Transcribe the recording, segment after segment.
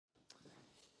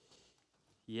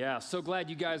Yeah, so glad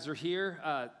you guys are here.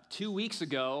 2 weeks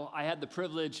ago, I had the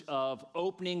privilege of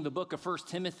opening the book of First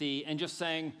Timothy and just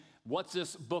saying, what's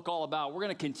this book all about? We're going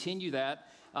to continue that.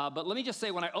 But let me just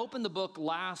say, when I opened the book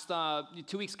last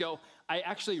 2 weeks ago, I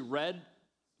actually read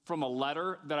from a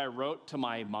letter that I wrote to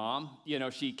my mom. You know,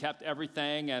 she kept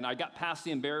everything, and I got past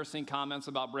the embarrassing comments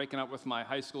about breaking up with my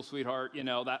high school sweetheart, you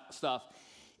know, that stuff.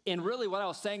 And really what I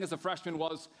was saying as a freshman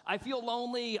was, I feel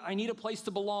lonely, I need a place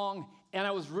to belong, and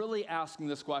I was really asking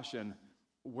this question,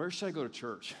 where should I go to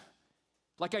church?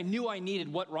 Like I knew I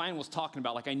needed what Ryan was talking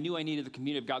about, like I knew I needed the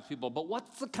community of God's people, but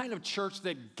what's the kind of church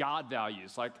that God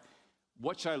values? Like,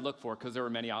 what should I look for? Because there were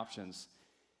many options.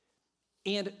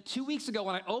 And 2 weeks ago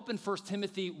when I opened 1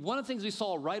 Timothy, one of the things we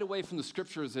saw right away from the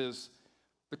scriptures is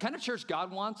the kind of church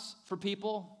God wants for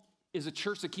people is a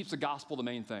church that keeps the gospel the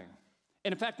main thing.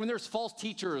 And in fact, when there's false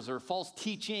teachers or false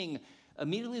teaching,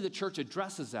 immediately the church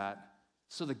addresses that,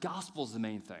 so the gospel is the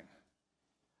main thing.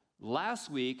 Last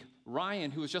week,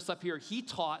 Ryan, who was just up here, he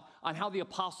taught on how the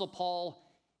Apostle Paul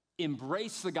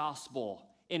embraced the gospel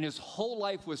and his whole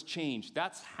life was changed.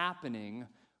 That's happening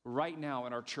right now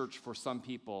in our church for some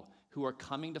people who are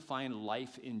coming to find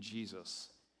life in Jesus.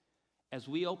 As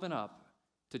we open up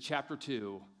to chapter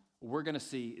 2, we're going to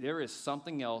see there is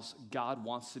something else God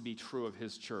wants to be true of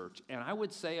his church. And I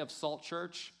would say of Salt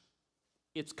Church,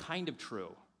 it's kind of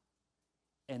true,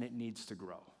 and it needs to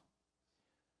grow.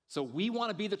 So we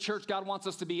want to be the church God wants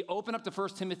us to be. Open up to 1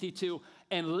 Timothy 2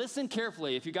 and listen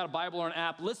carefully. If you've got a Bible or an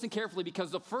app, listen carefully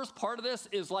because the first part of this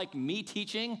is like me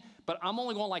teaching, but I'm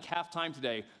only going like half time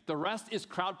today. The rest is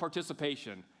crowd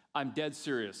participation. I'm dead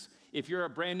serious. If you're a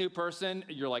brand new person,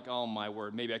 you're like, oh my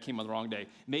word, maybe I came on the wrong day.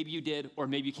 Maybe you did, or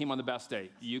maybe you came on the best day.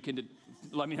 You can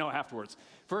let me know afterwards.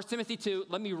 1 Timothy 2,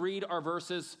 let me read our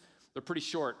verses. They're pretty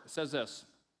short. It says this.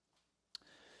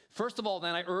 First of all,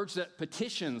 then, I urge that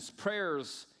petitions,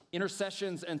 prayers,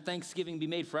 intercessions, and thanksgiving be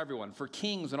made for everyone, for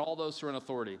kings and all those who are in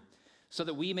authority, so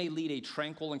that we may lead a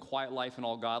tranquil and quiet life in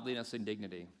all godliness and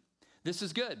dignity. This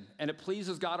is good, and it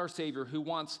pleases God our Savior, who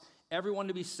wants everyone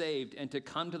to be saved and to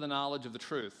come to the knowledge of the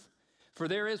truth. For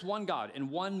there is one God and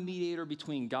one mediator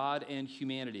between God and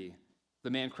humanity, the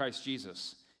man Christ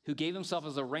Jesus, who gave himself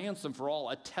as a ransom for all,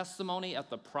 a testimony at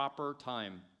the proper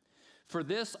time. For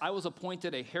this I was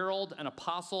appointed a herald, an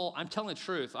apostle. I'm telling the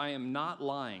truth, I am not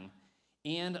lying,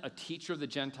 and a teacher of the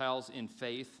Gentiles in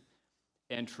faith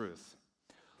and truth.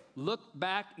 Look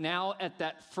back now at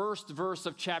that first verse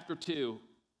of chapter 2.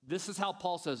 This is how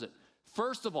Paul says it.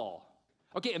 First of all,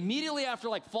 okay, immediately after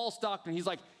like false doctrine, he's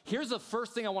like, here's the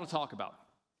first thing I want to talk about.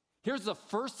 Here's the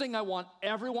first thing I want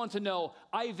everyone to know.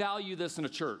 I value this in a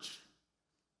church.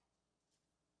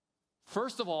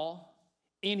 First of all,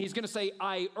 and he's going to say,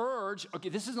 I urge, okay,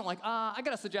 this isn't like, I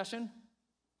got a suggestion.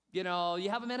 You know, you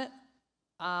have a minute?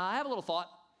 I have a little thought.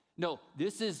 No,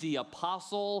 this is the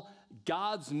apostle,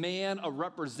 God's man, a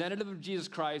representative of Jesus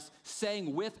Christ,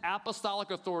 saying with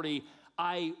apostolic authority,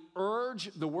 I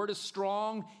urge, the word is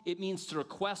strong, it means to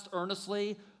request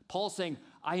earnestly. Paul's saying,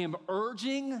 I am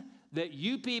urging that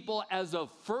you people, as of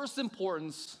first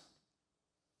importance,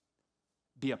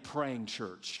 be a praying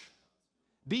church.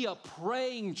 Be a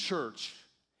praying church.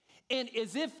 And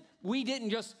as if we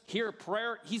didn't just hear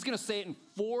prayer, he's going to say it in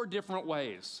 4 different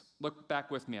ways. Look back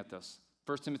with me at this.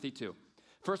 1 Timothy 2.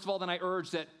 First of all, then I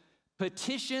urge that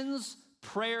petitions,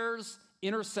 prayers,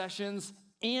 intercessions,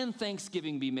 and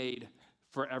thanksgiving be made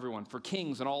for everyone, for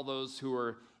kings and all those who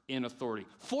are in authority.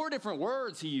 4 different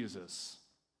words he uses.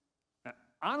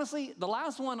 Honestly, the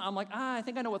last one, I'm like, I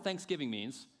think I know what thanksgiving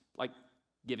means, like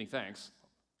giving thanks.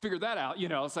 Figured that out, you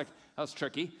know, it's like, that was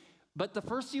tricky. But the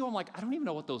first few, I'm like, I don't even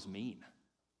know what those mean.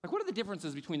 Like, what are the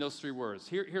differences between those 3 words?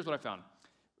 Here's what I found.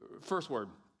 First word,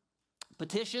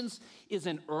 petitions is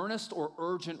an earnest or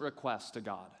urgent request to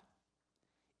God.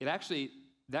 It actually,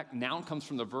 that noun comes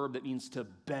from the verb that means to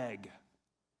beg.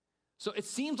 So it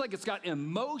seems like it's got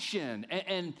emotion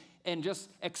and just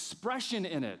expression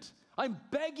in it. I'm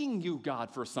begging you,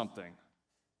 God, for something.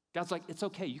 God's like, it's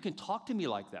okay. You can talk to me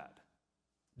like that.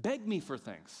 Beg me for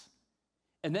things.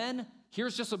 And then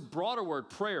here's just a broader word,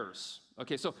 prayers.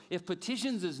 Okay, so if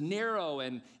petitions is narrow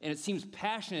and it seems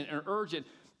passionate and urgent,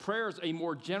 prayers a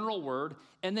more general word.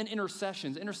 And then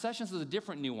intercessions. Intercessions is a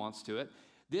different nuance to it.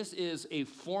 This is a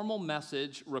formal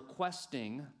message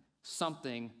requesting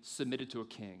something submitted to a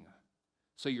king.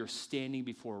 So you're standing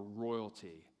before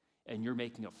royalty and you're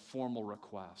making a formal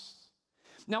request.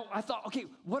 Now, I thought, okay,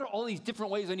 what are all these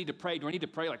different ways I need to pray? Do I need to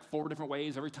pray like 4 different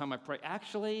ways every time I pray?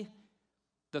 Actually,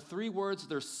 the 3 words,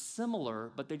 they're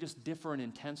similar, but they just differ in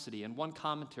intensity. And one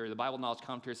commentary, the Bible Knowledge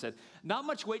Commentary said, not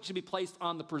much weight should be placed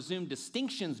on the presumed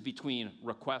distinctions between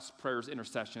requests, prayers,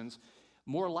 intercessions,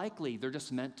 More likely, they're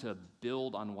just meant to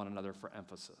build on one another for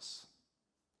emphasis.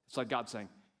 It's like God saying,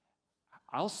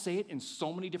 I'll say it in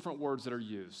so many different words that are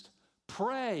used.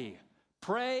 Pray,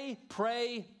 pray,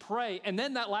 pray, pray. And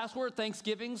then that last word,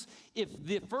 thanksgivings, if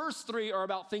the first three are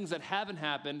about things that haven't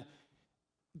happened,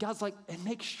 God's like, and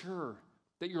make sure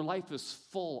that your life is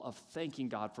full of thanking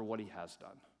God for what he has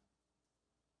done.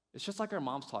 It's just like our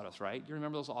moms taught us, right? You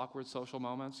remember those awkward social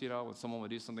moments, when someone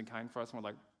would do something kind for us, and we're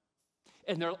like,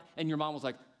 and your mom was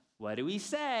like, what do we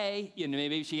say?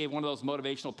 Maybe she gave one of those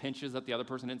motivational pinches that the other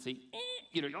person didn't see.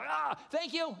 You're like,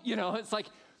 thank you. It's like,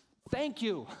 thank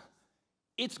you.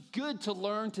 It's good to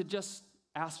learn to just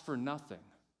ask for nothing,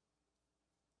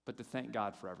 but to thank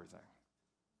God for everything.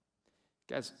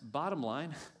 Guys, bottom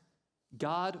line,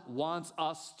 God wants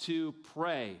us to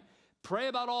pray. Pray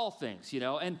about all things,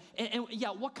 and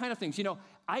what kind of things?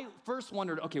 I first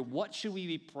wondered, okay, what should we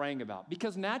be praying about?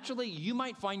 Because naturally, you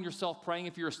might find yourself praying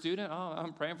if you're a student. Oh,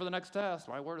 I'm praying for the next test.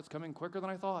 My word, it's coming quicker than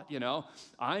I thought,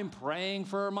 I'm praying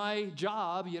for my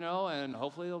job, and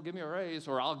hopefully they'll give me a raise,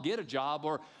 or I'll get a job,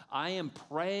 or I am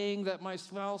praying that my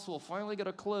spouse will finally get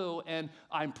a clue, and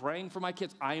I'm praying for my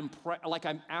kids. I'm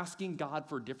asking God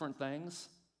for different things.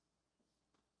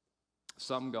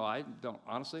 Some go, I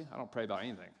don't pray about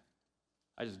anything.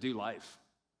 I just do life.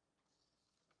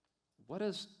 What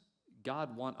does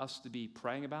God want us to be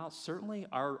praying about? Certainly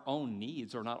our own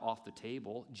needs are not off the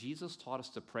table. Jesus taught us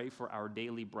to pray for our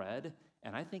daily bread,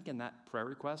 and I think in that prayer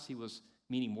request, he was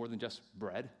meaning more than just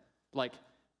bread, like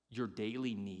your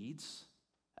daily needs.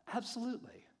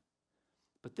 Absolutely.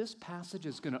 But this passage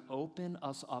is going to open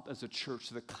us up as a church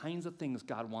to the kinds of things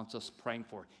God wants us praying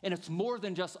for, and it's more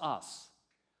than just us.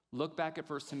 Look back at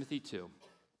 1 Timothy 2.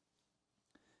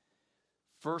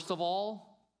 First of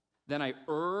all, then I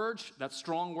urge, that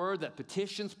strong word, that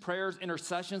petitions, prayers,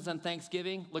 intercessions, and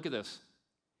thanksgiving, look at this,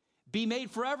 be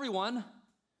made for everyone,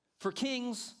 for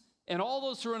kings, and all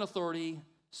those who are in authority,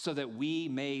 so that we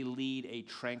may lead a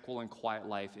tranquil and quiet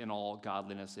life in all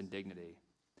godliness and dignity.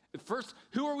 First,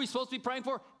 who are we supposed to be praying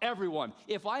for? Everyone.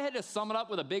 If I had to sum it up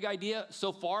with a big idea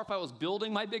so far, if I was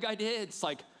building my big idea, it's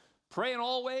like pray in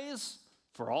all ways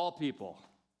for all people.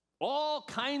 All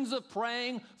kinds of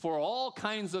praying for all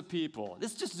kinds of people.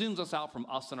 This just zooms us out from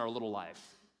us and our little life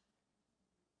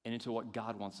and into what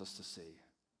God wants us to see.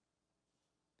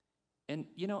 And,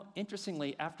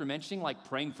 interestingly, after mentioning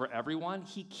praying for everyone,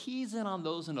 he keys in on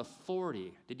those in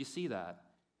authority. Did you see that?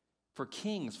 For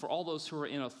kings, for all those who are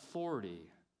in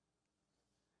authority.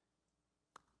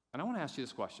 And I want to ask you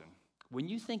this question. When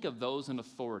you think of those in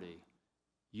authority,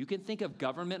 you can think of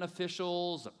government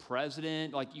officials, a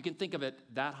president, you can think of it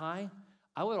that high.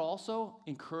 I would also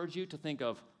encourage you to think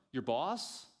of your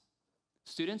boss.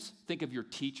 Students, think of your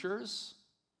teachers.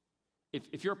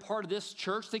 If you're a part of this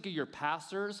church, think of your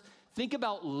pastors. Think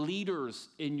about leaders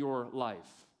in your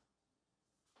life.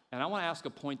 And I want to ask a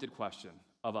pointed question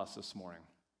of us this morning.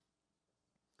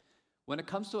 When it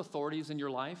comes to authorities in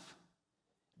your life,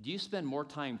 do you spend more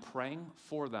time praying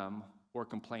for them or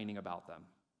complaining about them?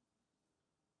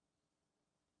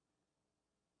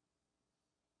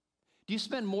 Do you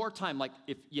spend more time,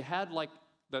 if you had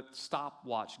the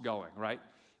stopwatch going, right?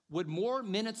 Would more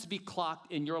minutes be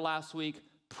clocked in your last week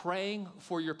praying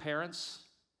for your parents,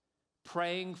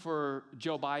 praying for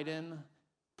Joe Biden,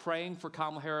 praying for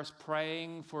Kamala Harris,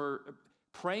 praying for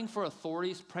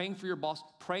authorities, praying for your boss,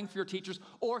 praying for your teachers,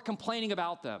 or complaining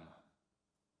about them?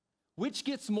 Which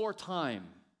gets more time?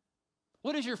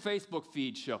 What does your Facebook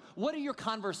feed show? What do your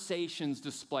conversations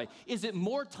display? Is it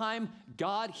more time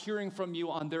God hearing from you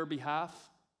on their behalf?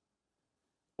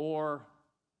 Or,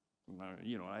 what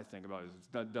I think about is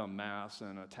that dumb math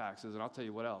and taxes, and I'll tell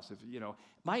you what else.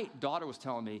 My daughter was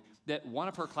telling me that one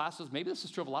of her classes, maybe this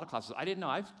is true of a lot of classes, I didn't know.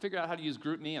 I figured out how to use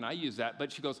GroupMe, and I use that,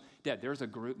 but she goes, Dad, there's a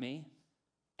GroupMe,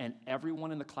 and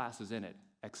everyone in the class is in it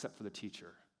except for the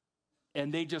teacher.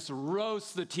 And they just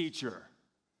roast the teacher.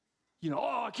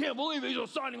 I can't believe he's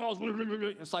assigning all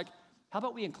this. It's like, how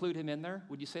about we include him in there?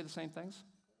 Would you say the same things?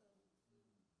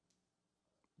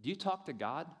 Do you talk to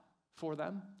God for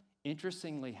them?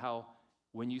 Interestingly, how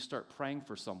when you start praying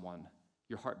for someone,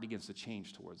 your heart begins to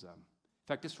change towards them. In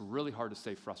fact, it's really hard to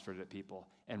stay frustrated at people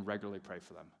and regularly pray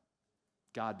for them.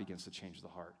 God begins to change the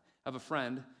heart. I have a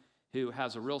friend who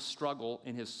has a real struggle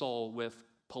in his soul with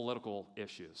political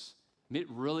issues. It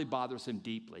really bothers him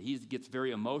deeply. He gets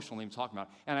very emotional even talking about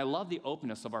it. And I love the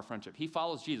openness of our friendship. He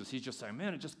follows Jesus. He's just saying,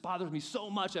 man, it just bothers me so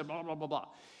much, and blah, blah, blah, blah.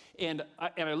 And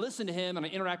I listen to him, and I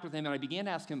interact with him, and I began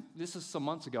to ask him, this is some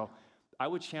months ago, I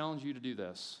would challenge you to do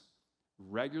this.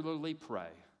 Regularly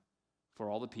pray for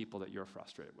all the people that you're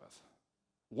frustrated with.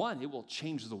 One, it will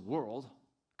change the world,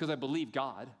 because I believe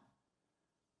God.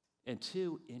 And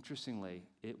two, interestingly,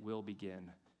 it will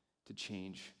begin to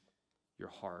change your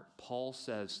heart. Paul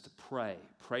says to pray.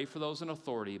 Pray for those in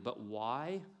authority. But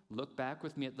why? Look back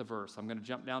with me at the verse. I'm going to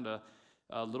jump down to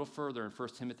a little further in 1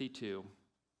 Timothy 2.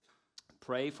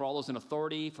 Pray for all those in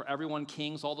authority, for everyone,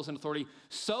 kings, all those in authority,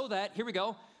 so that, here we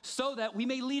go, so that we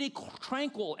may lead a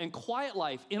tranquil and quiet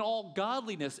life in all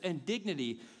godliness and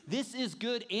dignity. This is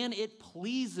good and it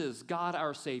pleases God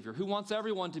our Savior, who wants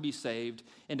everyone to be saved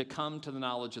and to come to the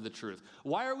knowledge of the truth.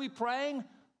 Why are we praying?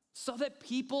 So that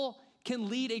people can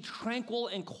lead a tranquil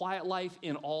and quiet life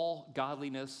in all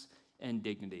godliness and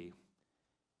dignity.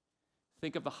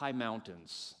 Think of the high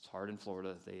mountains. It's hard in Florida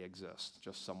that they exist,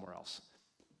 just somewhere else.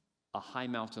 A high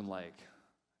mountain lake.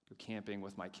 Go camping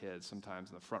with my kids sometimes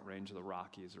in the Front Range of the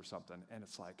Rockies or something, and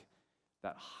it's like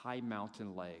that high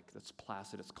mountain lake that's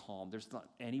placid, it's calm. There's not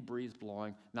any breeze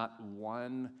blowing, not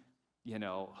one,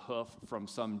 hoof from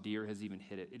some deer has even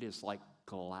hit it. It is like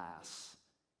glass.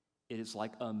 It is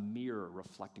like a mirror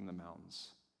reflecting the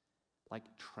mountains, like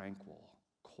tranquil,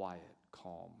 quiet,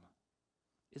 calm.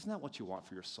 Isn't that what you want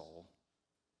for your soul?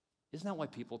 Isn't that why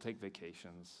people take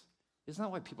vacations? Isn't that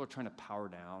why people are trying to power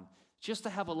down? Just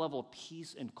to have a level of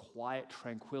peace and quiet,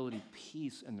 tranquility,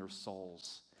 peace in their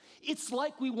souls. It's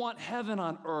like we want heaven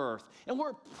on earth, and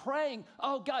we're praying,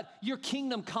 oh God, your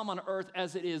kingdom come on earth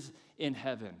as it is in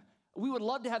heaven. We would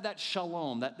love to have that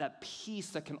shalom, that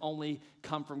peace that can only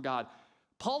come from God.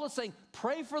 Paul is saying,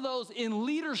 pray for those in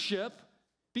leadership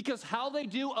because how they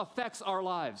do affects our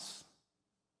lives.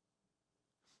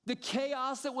 The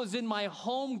chaos that was in my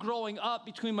home growing up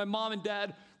between my mom and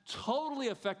dad totally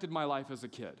affected my life as a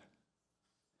kid.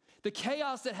 The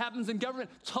chaos that happens in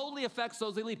government totally affects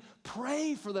those they lead.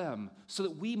 Pray for them so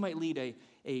that we might lead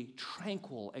a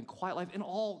tranquil and quiet life in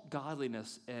all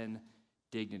godliness and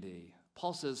dignity.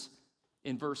 Paul says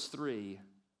in verse 3,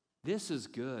 this is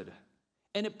good,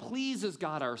 and it pleases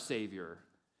God our Savior,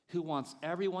 who wants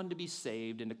everyone to be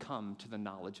saved and to come to the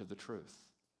knowledge of the truth.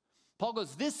 Paul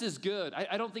goes, this is good.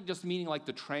 I don't think just meaning like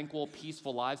the tranquil,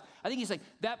 peaceful lives. I think he's saying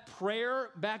that prayer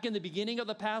back in the beginning of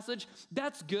the passage,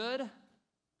 that's good.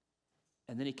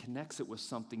 And then he connects it with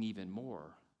something even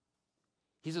more.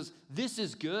 He says, this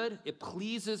is good. It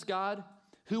pleases God,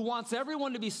 who wants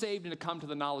everyone to be saved and to come to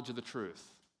the knowledge of the truth.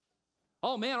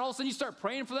 Oh man, all of a sudden you start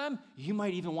praying for them. You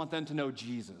might even want them to know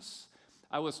Jesus.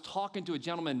 I was talking to a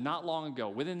gentleman not long ago,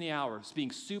 within the hours,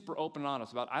 being super open and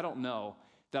honest about, I don't know,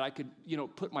 that I could,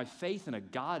 put my faith in a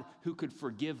God who could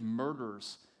forgive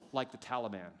murders like the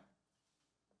Taliban.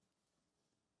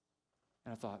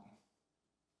 And I thought,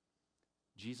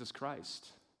 Jesus Christ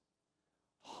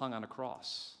hung on a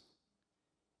cross.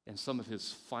 And some of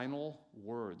his final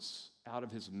words out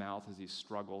of his mouth as he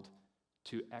struggled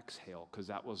to exhale, because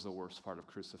that was the worst part of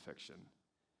crucifixion,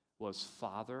 was,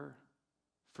 Father,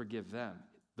 forgive them,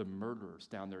 the murderers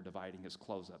down there dividing his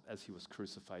clothes up as he was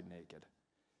crucified naked.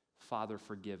 Father,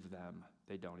 forgive them.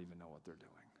 They don't even know what they're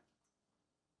doing.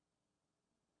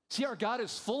 See, our God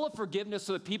is full of forgiveness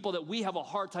to the people that we have a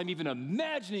hard time even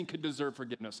imagining could deserve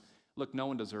forgiveness. Look, no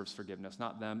one deserves forgiveness,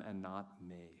 not them and not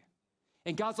me.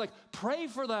 And God's like, pray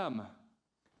for them.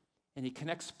 And he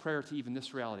connects prayer to even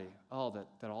this reality,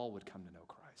 that all would come to know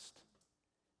Christ,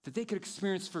 that they could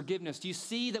experience forgiveness. Do you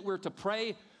see that we're to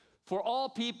pray for all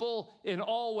people in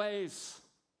all ways?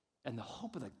 And the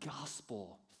hope of the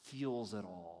gospel fuels it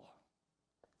all.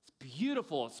 It's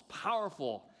beautiful. It's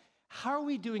powerful. How are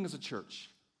we doing as a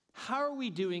church? How are we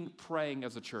doing praying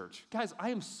as a church? Guys,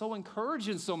 I am so encouraged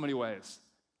in so many ways.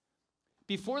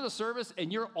 Before the service,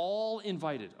 and you're all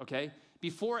invited, okay?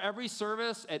 Before every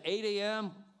service at 8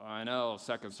 a.m., I know,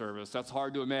 second service, that's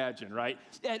hard to imagine, right?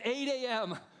 At 8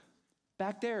 a.m.,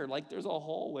 back there, there's a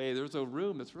hallway, there's a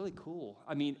room, it's really cool.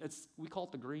 I mean, we call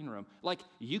it the green room.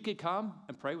 You could come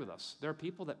and pray with us. There are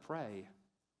people that pray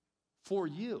for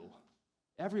you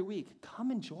every week.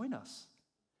 Come and join us.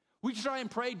 We try and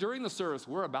pray during the service.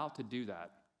 We're about to do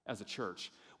that as a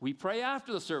church. We pray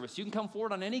after the service. You can come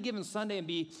forward on any given Sunday and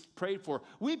be prayed for.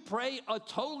 We pray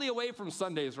totally away from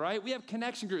Sundays, right? We have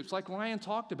connection groups like Ryan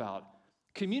talked about.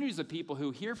 Communities of people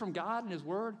who hear from God and his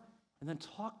word and then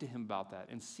talk to him about that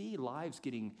and see lives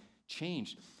getting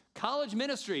changed. College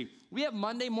ministry. We have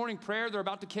Monday morning prayer. They're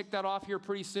about to kick that off here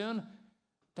pretty soon.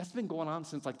 That's been going on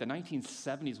since the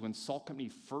 1970s when Salt Company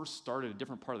first started a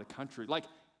different part of the country.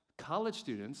 College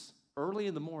students early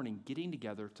in the morning getting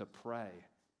together to pray.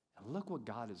 And look what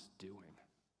God is doing.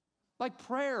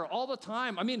 Prayer all the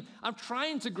time. I mean, I'm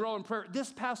trying to grow in prayer.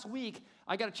 This past week,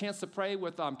 I got a chance to pray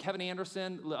with Kevin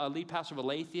Anderson, lead pastor of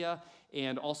Aletheia,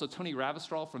 and also Tony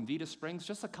Ravistral from Vita Springs.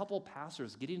 Just a couple of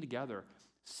pastors getting together,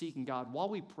 seeking God. While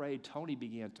we prayed, Tony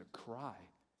began to cry.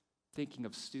 thinking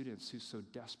of students who so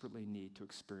desperately need to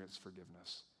experience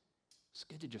forgiveness. It's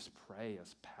good to just pray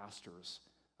as pastors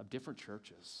of different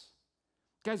churches.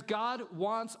 Guys, God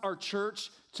wants our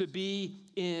church to be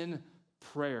in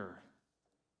prayer.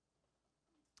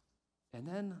 And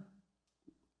then,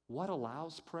 what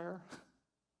allows prayer?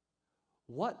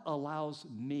 What allows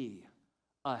me,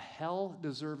 a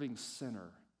hell-deserving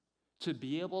sinner, to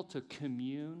be able to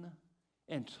commune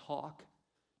and talk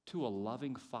to a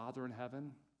loving Father in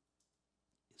heaven?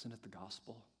 Isn't it the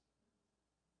gospel?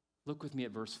 Look with me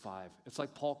at verse 5. It's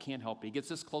like Paul can't help it. He gets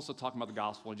this close to talking about the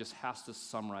gospel and just has to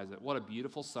summarize it. What a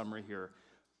beautiful summary here.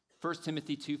 1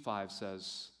 Timothy 2:5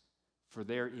 says, "For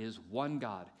there is one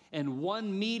God and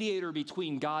one mediator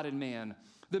between God and man,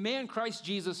 the man Christ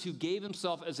Jesus, who gave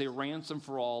himself as a ransom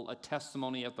for all, a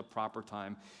testimony at the proper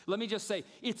time." Let me just say,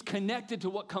 it's connected to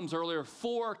what comes earlier.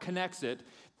 For connects it.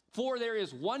 For there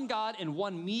is one God and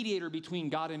one mediator between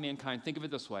God and mankind. Think of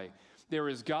it this way. There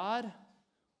is God,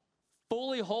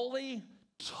 fully holy,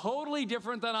 totally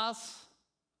different than us,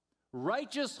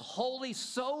 righteous, holy,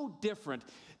 so different.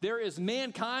 There is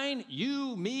mankind,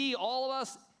 you, me, all of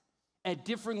us, at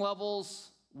different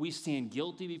levels. We stand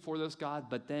guilty before this God,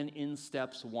 but then in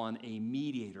steps one, a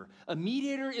mediator. A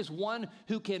mediator is one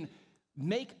who can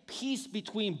make peace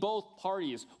between both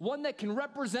parties, one that can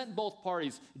represent both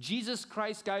parties. Jesus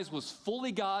Christ, guys, was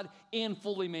fully God and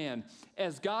fully man.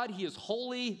 As God, he is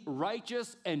holy,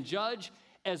 righteous, and judge.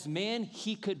 As man,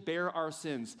 he could bear our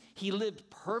sins. He lived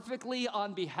perfectly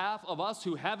on behalf of us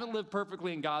who haven't lived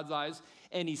perfectly in God's eyes,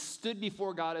 and he stood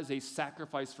before God as a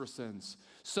sacrifice for sins,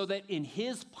 so that in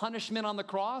his punishment on the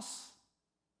cross,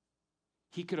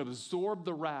 he could absorb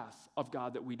the wrath of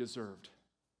God that we deserved.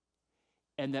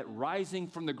 And that rising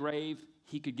from the grave,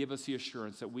 he could give us the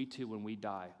assurance that we too, when we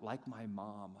die, like my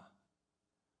mom,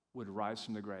 would rise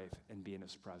from the grave and be in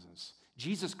his presence.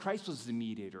 Jesus Christ was the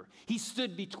mediator. He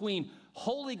stood between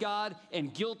holy God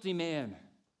and guilty man,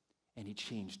 and he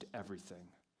changed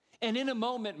everything. And in a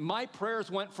moment, my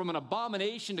prayers went from an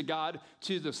abomination to God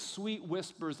to the sweet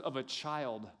whispers of a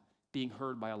child being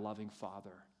heard by a loving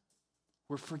Father.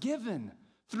 We're forgiven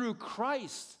through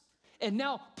Christ. And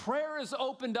now prayer is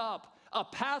opened up, a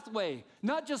pathway,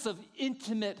 not just of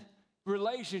intimate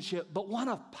relationship, but one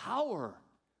of power.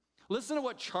 Listen to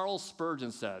what Charles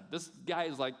Spurgeon said. This guy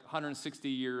is like 160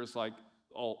 years,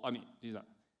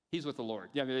 he's with the Lord.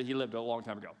 Yeah, he lived a long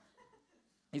time ago.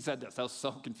 He said this. That was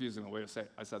so confusing the way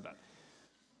I said that.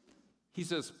 He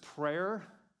says, "Prayer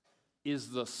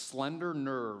is the slender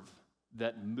nerve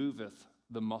that moveth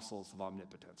the muscles of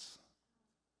omnipotence."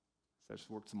 So I just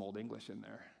worked some old English in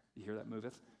there. You hear that,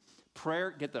 moveth?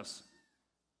 Prayer, get this.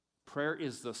 Prayer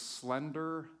is the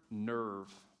slender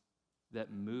nerve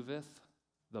that moveth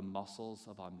the muscles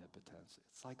of omnipotence.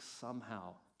 It's like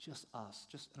somehow just us,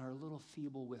 just in our little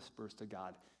feeble whispers to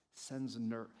God, sends a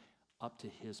nerve up to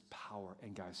his power.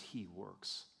 And guys, he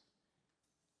works.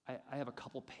 I have a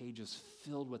couple pages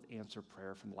filled with answer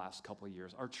prayer from the last couple of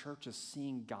years. Our church is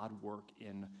seeing God work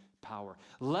in power.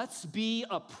 Let's be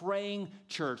a praying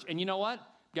church. And you know what,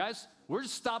 guys? We're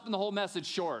just stopping the whole message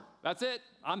short. That's it.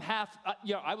 I'm half,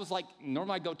 I was like,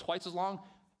 normally I go twice as long,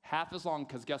 half as long,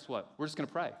 because guess what? We're just going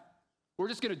to pray. We're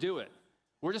just going to do it.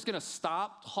 We're just going to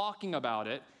stop talking about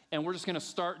it, and we're just going to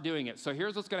start doing it. So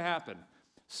here's what's going to happen.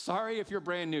 Sorry if you're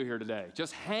brand new here today.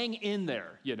 Just hang in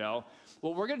there,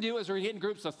 What we're going to do is we're going to get in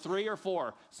groups of 3 or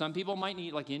 4. Some people might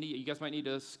need, like Indy, you guys might need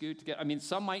to scoot together.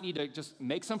 Some might need to just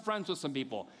make some friends with some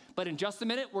people. But in just a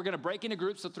minute, we're going to break into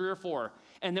groups of 3 or 4.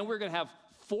 And then we're going to have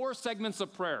 4 segments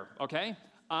of prayer, okay?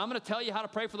 I'm going to tell you how to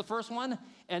pray for the first one,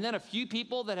 and then a few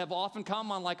people that have often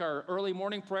come on like our early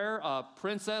morning prayer,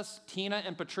 Princess, Tina,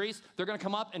 and Patrice, they're going to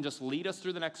come up and just lead us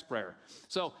through the next prayer.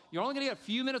 So you're only going to get a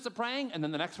few minutes of praying, and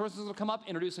then the next person's going to come up,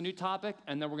 introduce a new topic,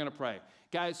 and then we're going to pray.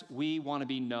 Guys, we want to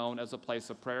be known as a place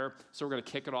of prayer, so we're going to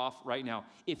kick it off right now.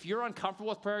 If you're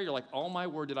uncomfortable with prayer, you're like, oh my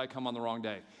word, did I come on the wrong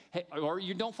day? Hey, or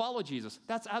you don't follow Jesus,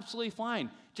 that's absolutely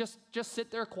fine. Just sit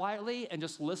there quietly and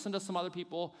just listen to some other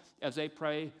people as they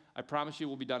pray. I promise you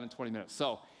we'll be done in 20 minutes.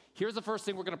 So here's the first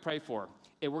thing we're going to pray for.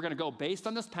 And we're going to go based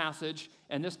on this passage,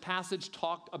 and this passage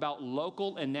talked about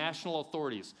local and national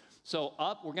authorities. So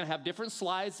we're going to have different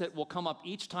slides that will come up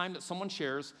each time that someone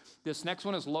shares. This next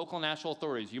one is local and national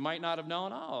authorities. You might not have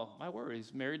known, oh, my word,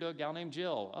 he's married to a gal named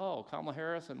Jill. Oh, Kamala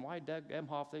Harris, and why Doug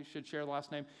Emhoff, they should share the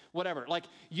last name. Whatever. Like,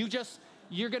 you're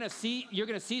going to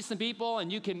see some people,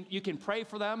 and you can pray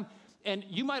for them. And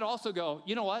you might also go,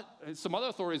 you know what? Some other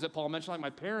authorities that Paul mentioned, like my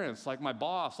parents, like my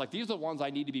boss, like these are the ones I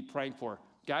need to be praying for.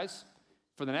 Guys,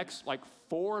 for the next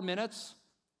 4 minutes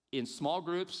in small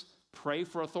groups, pray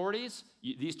for authorities.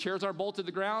 These chairs are bolted to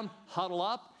the ground, huddle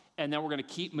up, and then we're going to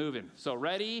keep moving. So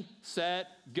ready, set,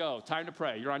 go. Time to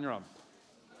pray. You're on your own.